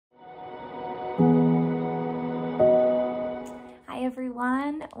Hi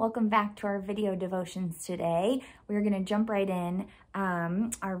everyone, welcome back to our video devotions today. We're going to jump right in.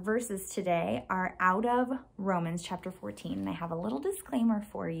 Our verses today are out of Romans chapter 14, and I have a little disclaimer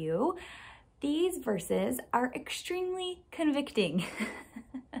for you. These verses are extremely convicting.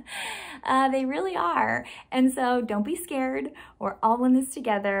 They really are. And so don't be scared. We're all in this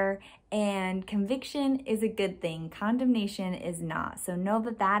together, and conviction is a good thing. Condemnation is not. So know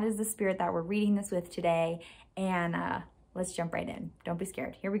that that is the spirit that we're reading this with today. And let's jump right in. Don't be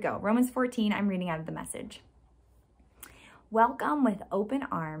scared. Here we go. Romans 14, I'm reading out of the Message. Welcome with open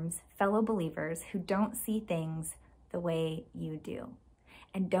arms, fellow believers who don't see things the way you do.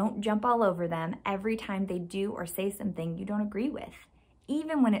 And don't jump all over them every time they do or say something you don't agree with,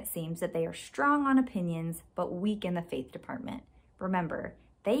 even when it seems that they are strong on opinions but weak in the faith department. Remember,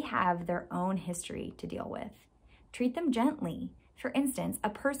 they have their own history to deal with. Treat them gently. For instance, a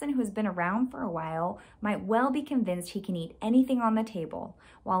person who has been around for a while might well be convinced he can eat anything on the table,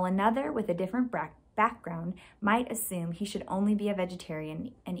 while another with a different background might assume he should only be a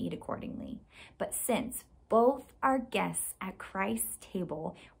vegetarian and eat accordingly. But since both are guests at Christ's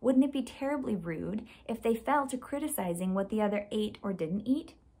table, wouldn't it be terribly rude if they fell to criticizing what the other ate or didn't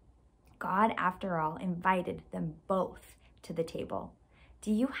eat? God, after all, invited them both to the table.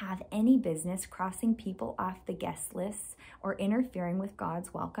 Do you have any business crossing people off the guest lists or interfering with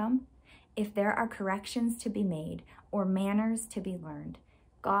God's welcome? If there are corrections to be made or manners to be learned,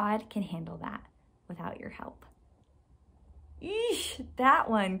 God can handle that without your help. Eesh, that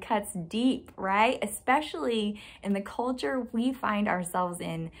one cuts deep, right? Especially in the culture we find ourselves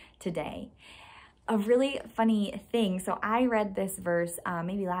in today. A really funny thing, so I read this verse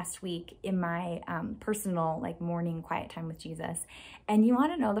maybe last week in my personal morning quiet time with Jesus, and you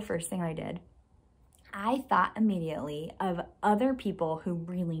want to know the first thing I did? I thought immediately of other people who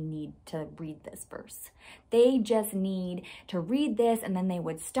really need to read this verse. They just need to read this, and then they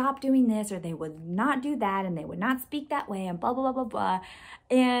would stop doing this, or they would not do that, and they would not speak that way, and blah, blah, blah, blah, blah.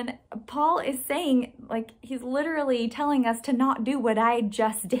 And Paul is saying, he's literally telling us to not do what I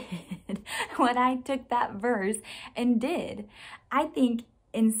just did, what I took that verse and did. I think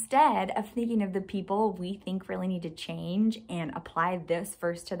instead of thinking of the people we think really need to change and apply this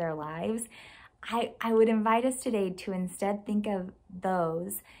verse to their lives, I would invite us today to instead think of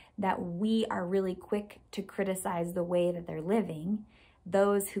those that we are really quick to criticize the way that they're living,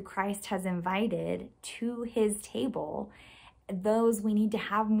 those who Christ has invited to his table, those we need to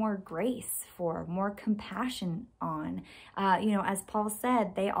have more grace for, more compassion on. As Paul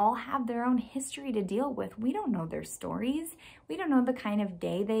said, they all have their own history to deal with. We don't know their stories. We don't know the kind of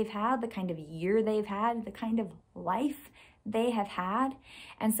day they've had, the kind of year they've had, the kind of life they have had.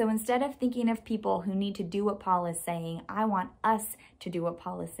 And so instead of thinking of people who need to do what Paul is saying, I want us to do what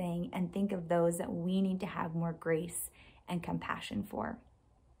Paul is saying and think of those that we need to have more grace and compassion for.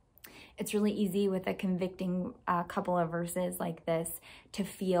 It's really easy with a convicting couple of verses like this to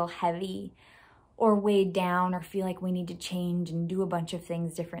feel heavy or weighed down or feel like we need to change and do a bunch of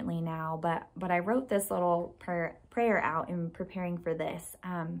things differently now. But I wrote this little prayer out in preparing for this.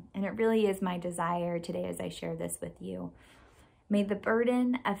 And it really is my desire today as I share this with you. May the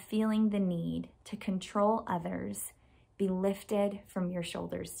burden of feeling the need to control others be lifted from your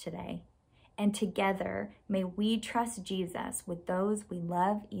shoulders today. And together, may we trust Jesus with those we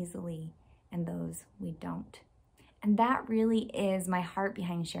love easily and those we don't. And that really is my heart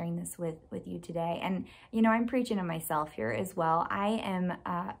behind sharing this with you today. And, I'm preaching to myself here as well. I am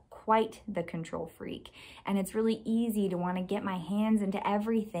quite the control freak. And it's really easy to want to get my hands into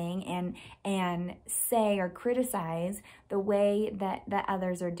everything and say or criticize the way that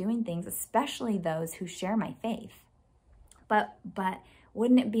others are doing things, especially those who share my faith. But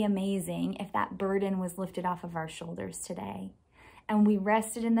wouldn't it be amazing if that burden was lifted off of our shoulders today? And we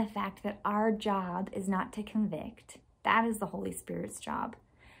rested in the fact that our job is not to convict. That is the Holy Spirit's job.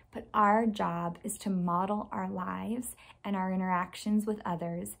 But our job is to model our lives and our interactions with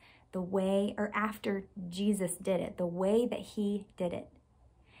others the way, or after Jesus did it, the way that he did it.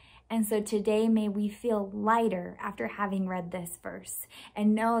 And so today, may we feel lighter after having read this verse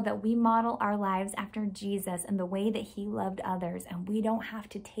and know that we model our lives after Jesus and the way that he loved others, and we don't have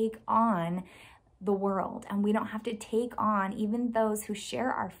to take on the world, and we don't have to take on even those who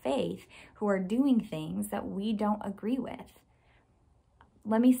share our faith, who are doing things that we don't agree with.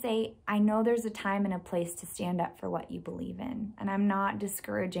 Let me say, I know there's a time and a place to stand up for what you believe in, and I'm not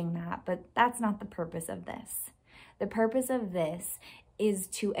discouraging that, but that's not the purpose of this. The purpose of this is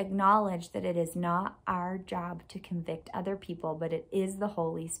to acknowledge that it is not our job to convict other people, but it is the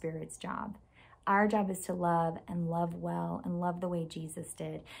Holy Spirit's job. Our job is to love and love well and love the way Jesus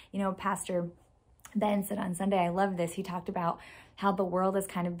did. You know, Pastor Ben said on Sunday, I love this. He talked about how the world has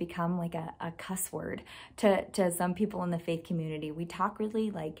kind of become like a cuss word to some people in the faith community. We talk really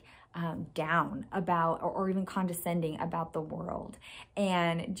like down about, or even condescending about the world.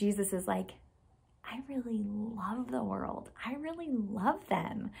 And Jesus is like, I really love the world. I really love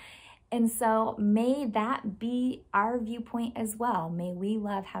them. And so may that be our viewpoint as well. May we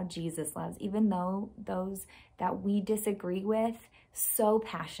love how Jesus loves, even though those that we disagree with so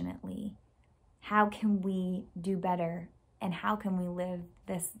passionately. How can we do better? And how can we live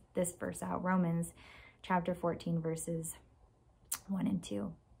this verse out? Romans chapter 14, verses 1 and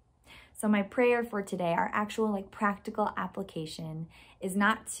 2. So my prayer for today, our actual like practical application is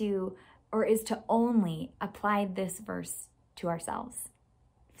to only apply this verse to ourselves.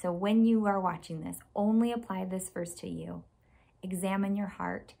 So when you are watching this, only apply this verse to you. Examine your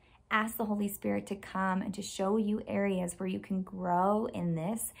heart. Ask the Holy Spirit to come and to show you areas where you can grow in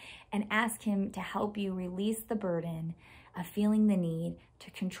this, and ask him to help you release the burden of feeling the need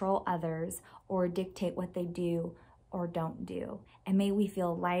to control others or dictate what they do or don't do. And may we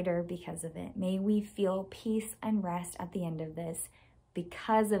feel lighter because of it. May we feel peace and rest at the end of this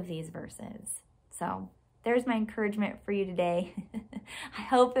because of these verses. So there's my encouragement for you today. I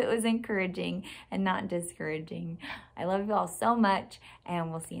hope it was encouraging and not discouraging. I love you all so much, and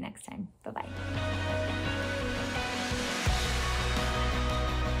we'll see you next time. Bye-bye.